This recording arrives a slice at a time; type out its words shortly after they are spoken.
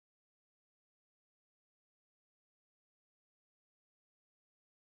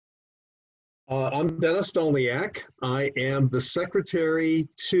I'm Dennis Dulniak. I am the secretary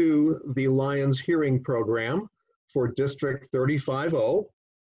to the Lions hearing program for District 350,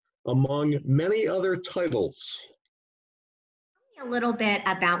 among many other titles. Tell me a little bit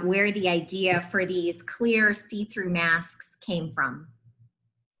about where the idea for these clear see-through masks came from.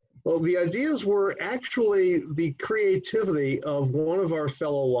 Well, the ideas were actually the creativity of one of our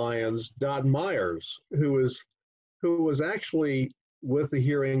fellow Lions, Dot Myers, who was actually with the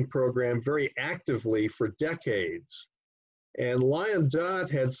hearing program very actively for decades. And Lion Dot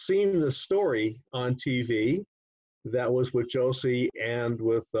had seen the story on TV that was with Josie and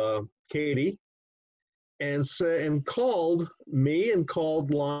with Katie, and called me and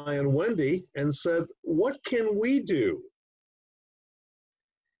called Lion Wendy and said, "What can we do?"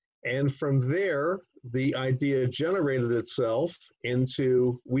 And from there, the idea generated itself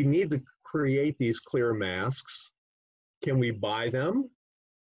into, we need to create these clear masks. Can we buy them?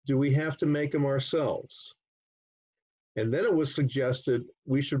 Do we have to make them ourselves? And then it was suggested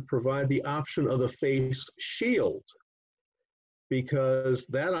we should provide the option of the face shield, because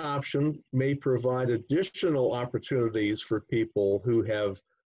that option may provide additional opportunities for people who have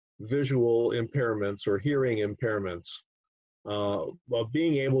visual impairments or hearing impairments, of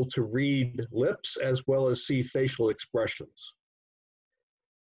being able to read lips as well as see facial expressions.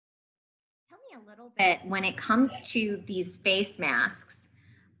 Tell me a little bit, when it comes to these face masks,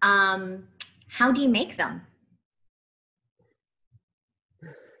 how do you make them?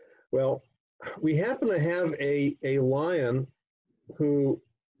 Well, we happen to have a lion who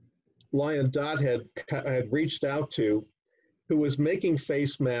Lion Dot had reached out to, who was making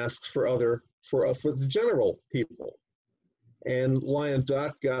face masks for the general people. And Lion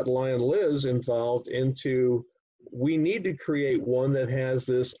Dot got Lion Liz involved into, we need to create one that has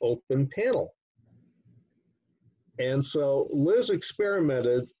this open panel. And so Liz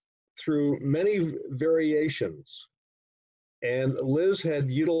experimented through many variations. And Liz had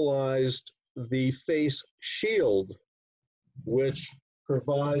utilized the face shield, which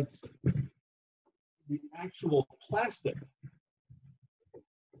provides the actual plastic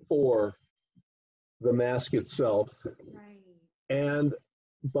for the mask itself. Right. And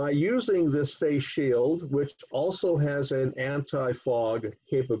by using this face shield, which also has an anti-fog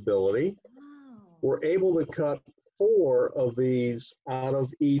capability, Wow. we're able to cut 4 of these out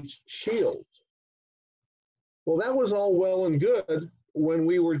of each shield. Well, that was all well and good when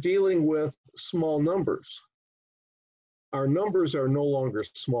we were dealing with small numbers. Our numbers are no longer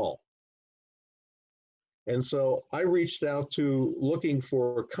small. And so I reached out to looking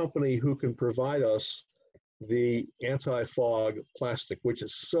for a company who can provide us the anti-fog plastic, which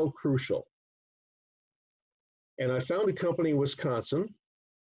is so crucial. And I found a company in Wisconsin,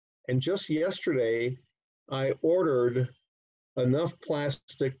 and just yesterday I ordered enough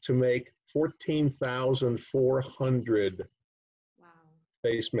plastic to make 14,400 Wow.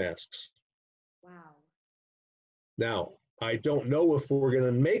 face masks. Wow. Now, I don't know if we're going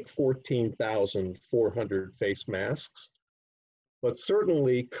to make 14,400 face masks, but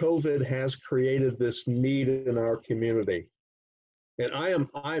certainly COVID has created this need in our community. And I'm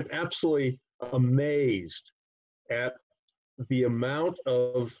absolutely amazed at the amount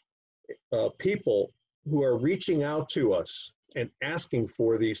of people who are reaching out to us and asking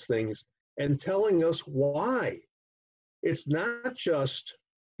for these things and telling us why. It's not just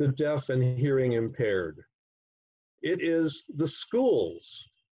the deaf and hearing impaired. It is the schools.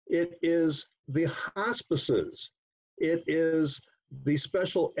 It is the hospices. It is the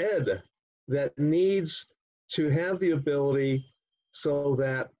special ed that needs to have the ability so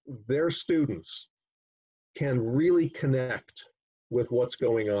that their students can really connect with what's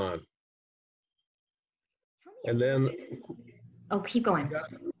going on. And then, oh, keep going.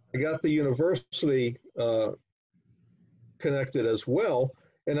 I got the university connected as well,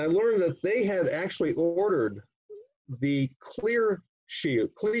 and I learned that they had actually ordered the clear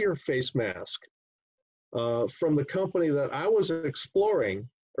face mask from the company that I was exploring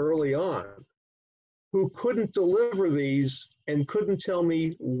early on, who couldn't deliver these and couldn't tell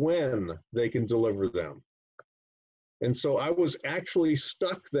me when they can deliver them. And so I was actually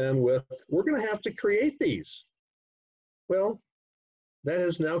stuck then with, we're going to have to create these. Well, that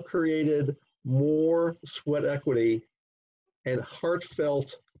has now created more sweat equity and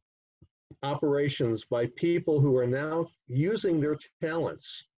heartfelt operations by people who are now using their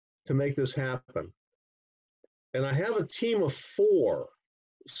talents to make this happen. And I have a team of 4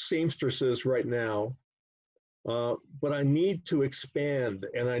 seamstresses right now, but I need to expand,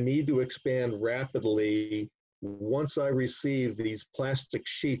 and I need to expand rapidly once I receive these plastic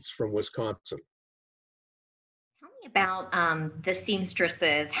sheets from Wisconsin. Tell About the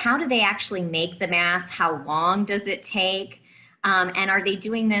seamstresses. How do they actually make the mask? How long does it take? And are they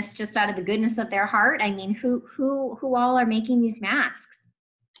doing this just out of the goodness of their heart? I mean, who all are making these masks?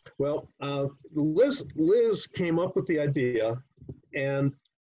 Well, Liz came up with the idea, and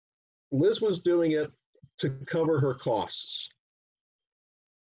Liz was doing it to cover her costs.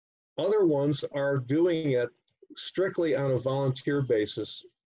 Other ones are doing it strictly on a volunteer basis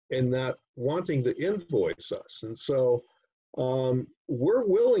and not wanting to invoice us. And so we're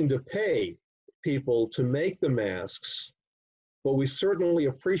willing to pay people to make the masks, but we certainly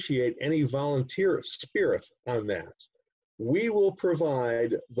appreciate any volunteer spirit on that. We will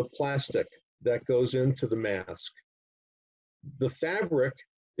provide the plastic that goes into the mask. The fabric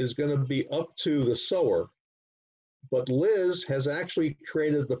is going to be up to the sewer, but Liz has actually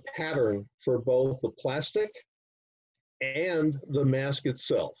created the pattern for both the plastic and the mask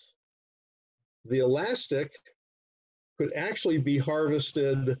itself. The elastic could actually be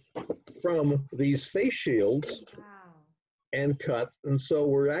harvested from these face shields. Wow. And cut. And so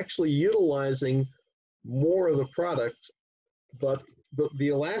we're actually utilizing more of the product, but the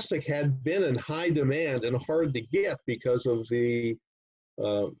elastic had been in high demand and hard to get because of the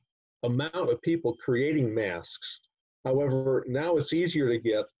amount of people creating masks. However, now it's easier to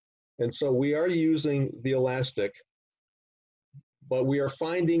get. And so we are using the elastic, but we are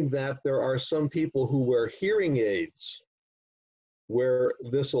finding that there are some people who wear hearing aids where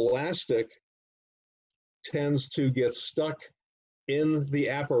this elastic tends to get stuck in the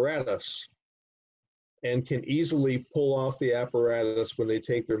apparatus and can easily pull off the apparatus when they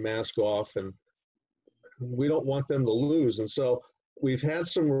take their mask off, and we don't want them to lose. And so we've had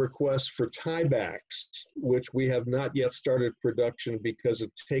some requests for tiebacks, which we have not yet started production because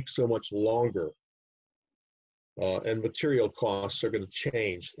it takes so much longer. And material costs are going to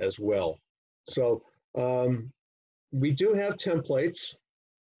change as well. So we do have templates.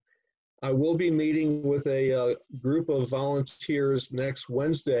 I will be meeting with a group of volunteers next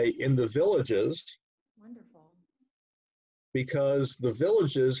Wednesday in the villages. Wonderful. Because the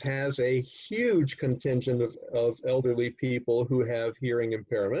villages has a huge contingent of elderly people who have hearing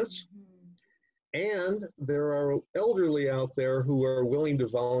impairments. Mm-hmm. And there are elderly out there who are willing to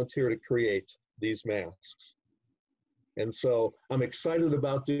volunteer to create these masks. And so I'm excited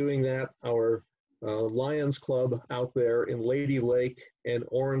about doing that. Our Lions Club out there in Lady Lake and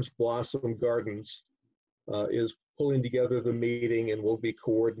Orange Blossom Gardens is pulling together the meeting, and we'll be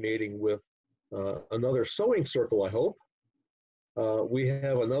coordinating with another sewing circle, I hope. We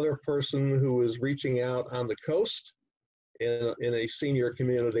have another person who is reaching out on the coast in a senior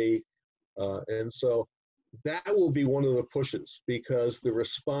community. And so that will be one of the pushes, because the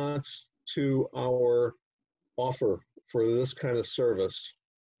response to our offer for this kind of service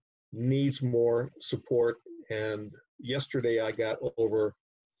needs more support. And yesterday I got over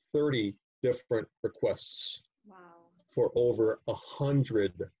 30 different requests. Wow. For over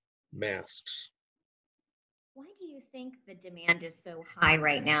 100 masks. Why do you think the demand is so high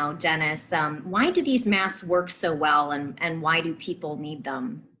right now, Dennis? Why do these masks work so well, and why do people need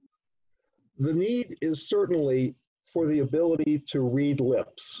them? The need is certainly for the ability to read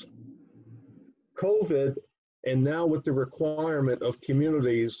lips. COVID, and now with the requirement of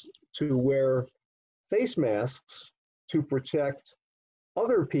communities to wear face masks to protect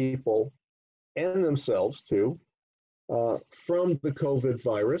other people and themselves too from the COVID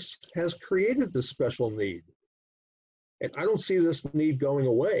virus, has created this special need. And I don't see this need going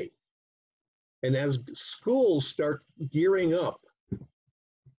away. And as schools start gearing up,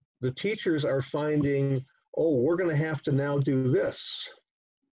 the teachers are finding, oh, we're going to have to now do this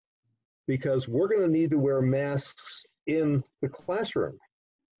because we're going to need to wear masks in the classroom.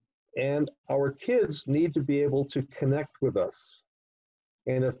 And our kids need to be able to connect with us.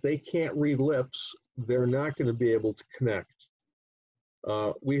 And if they can't read lips, they're not going to be able to connect.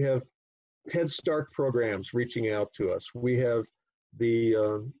 We have Head Start programs reaching out to us. We have the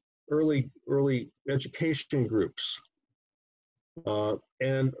early education groups.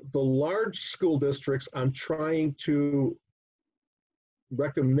 And the large school districts, I'm trying to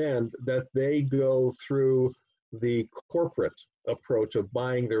recommend that they go through the corporate approach of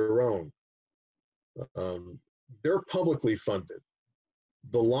buying their own. They're publicly funded.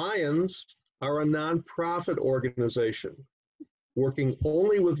 The Lions are a nonprofit organization working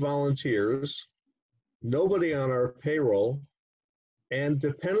only with volunteers, nobody on our payroll, and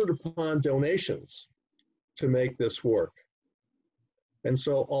dependent upon donations to make this work. And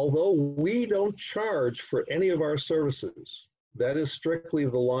so although we don't charge for any of our services, that is strictly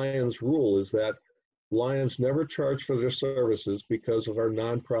the Lions rule, is that Lions never charge for their services because of our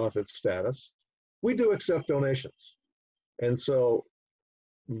nonprofit status. We do accept donations. And so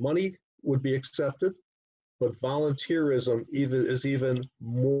money would be accepted, but volunteerism is even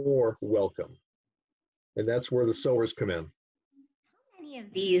more welcome. And that's where the sewers come in. How many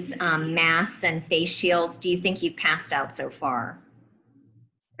of these masks and face shields do you think you've passed out so far?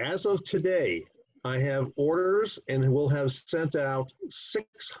 As of today, I have orders and will have sent out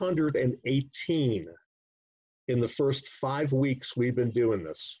 618 in the first 5 weeks we've been doing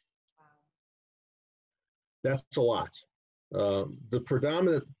this. That's a lot. The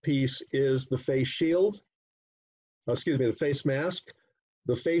predominant piece is the face shield, the face mask.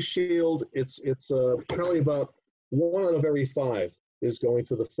 The face shield, it's probably about 1 out of every 5 is going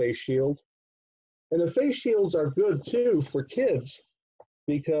to the face shield. And the face shields are good too for kids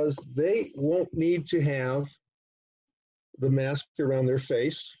because they won't need to have the mask around their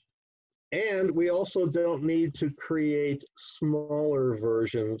face. And we also don't need to create smaller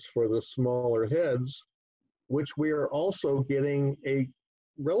versions for the smaller heads, which we are also getting a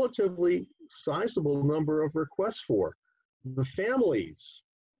relatively sizable number of requests for. The families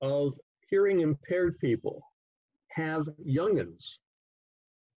of hearing impaired people have youngins.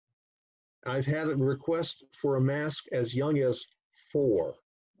 I've had a request for a mask as young as 4.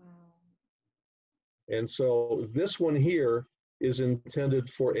 Wow. And so this one here is intended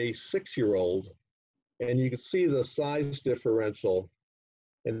for a 6-year-old, and you can see the size differential.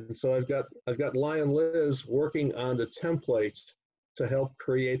 And so I've got Lion Liz working on the template to help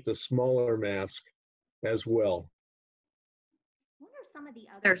create the smaller mask as well. What are some of the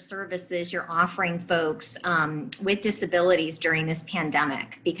other services you're offering folks with disabilities during this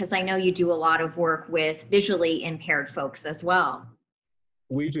pandemic? Because I know you do a lot of work with visually impaired folks as well.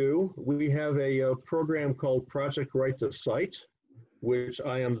 We do. We have a program called Project Right to Sight, which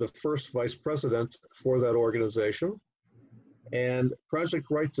I am the first vice president for that organization. And Project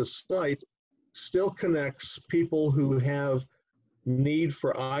Right to Sight still connects people who have need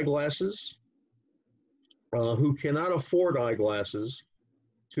for eyeglasses, who cannot afford eyeglasses,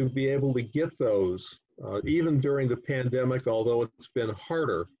 to be able to get those, even during the pandemic, although it's been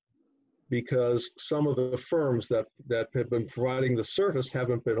harder because some of the firms that have been providing the service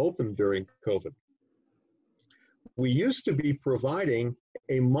haven't been open during COVID. We used to be providing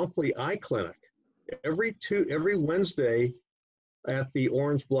a monthly eye clinic every Wednesday at the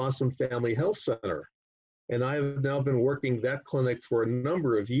Orange Blossom Family Health Center. And I have now been working that clinic for a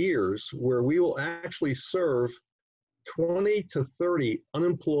number of years where we will actually serve 20 to 30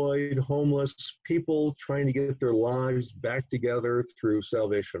 unemployed, homeless people trying to get their lives back together through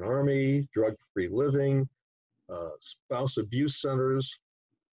Salvation Army, drug-free living, spouse abuse centers.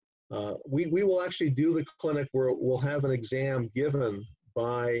 We will actually do the clinic where we'll have an exam given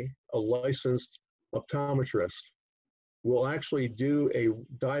by a licensed optometrist. We'll actually do a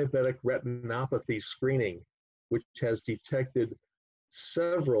diabetic retinopathy screening, which has detected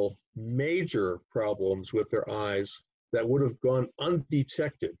several major problems with their eyes that would have gone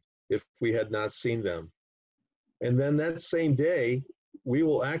undetected if we had not seen them. And then that same day, we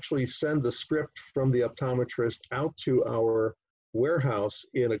will actually send the script from the optometrist out to our warehouse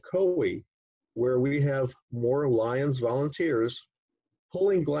in Ocoee, where we have more Lions volunteers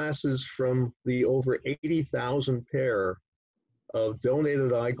pulling glasses from the over 80,000 pair of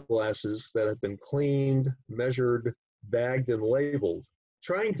donated eyeglasses that have been cleaned, measured, bagged, and labeled,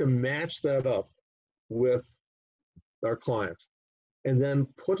 trying to match that up with our client, and then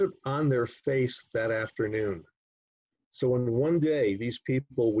put it on their face that afternoon. So in one day, these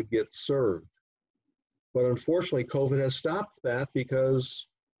people would get served. But unfortunately, COVID has stopped that because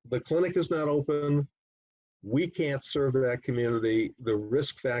the clinic is not open. We can't serve that community. The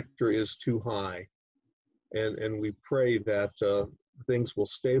risk factor is too high. And we pray that things will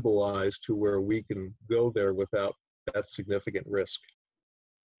stabilize to where we can go there without that significant risk.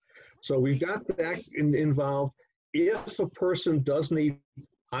 So we've got that involved. If a person does need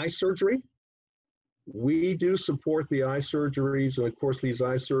eye surgery, we do support the eye surgeries. And of course, these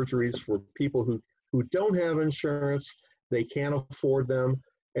eye surgeries for people who don't have insurance, they can't afford them.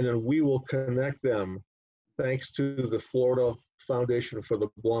 And then we will connect them, thanks to the Florida Foundation for the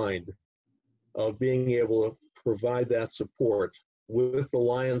Blind, of being able to provide that support with the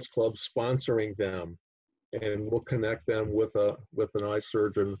Lions Club sponsoring them. And we'll connect them with an eye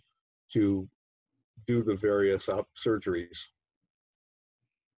surgeon to do the various surgeries.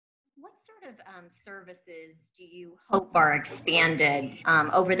 What sort of services do you hope are expanded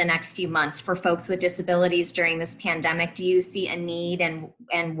over the next few months for folks with disabilities during this pandemic? Do you see a need,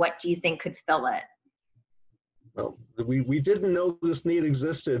 and what do you think could fill it? Well, we didn't know this need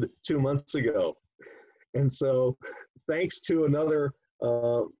existed 2 months ago. And so thanks to another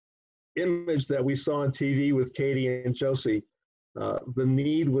image that we saw on TV with Katie and Josie, the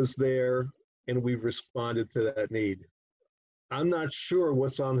need was there, and we've responded to that need. I'm not sure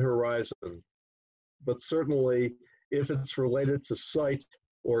what's on the horizon, but certainly if it's related to sight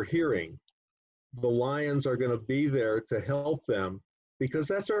or hearing, the Lions are going to be there to help them, because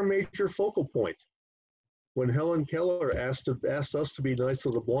that's our major focal point. When Helen Keller asked us to be Knights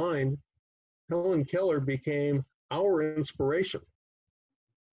of the Blind, Helen Keller became our inspiration.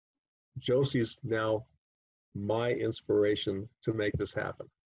 Josie's now my inspiration to make this happen.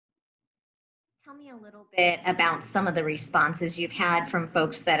 Tell me a little bit about some of the responses you've had from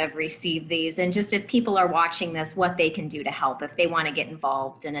folks that have received these, and just if people are watching this, what they can do to help if they want to get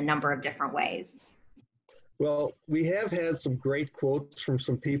involved in a number of different ways. Well, we have had some great quotes from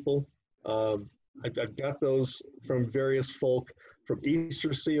some people. I've got those from various folk, from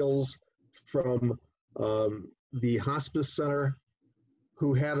Easter Seals, from the hospice center,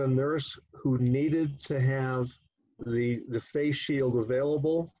 who had a nurse who needed to have the face shield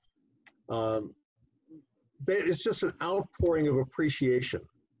available. It's just an outpouring of appreciation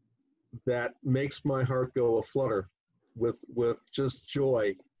that makes my heart go aflutter with just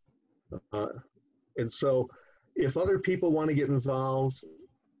joy. And so if other people want to get involved,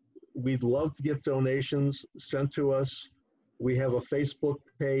 we'd love to get donations sent to us. We have a Facebook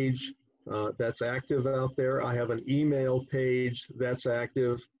page that's active out there. I have an email page that's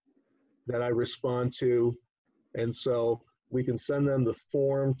active that I respond to. And so we can send them the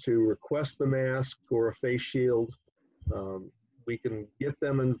form to request the mask or a face shield. We can get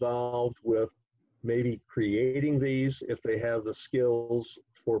them involved with maybe creating these if they have the skills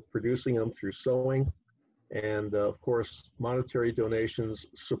for producing them through sewing. And of course, monetary donations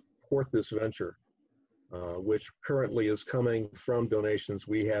support this venture, which currently is coming from donations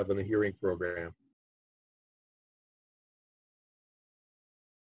we have in the hearing program.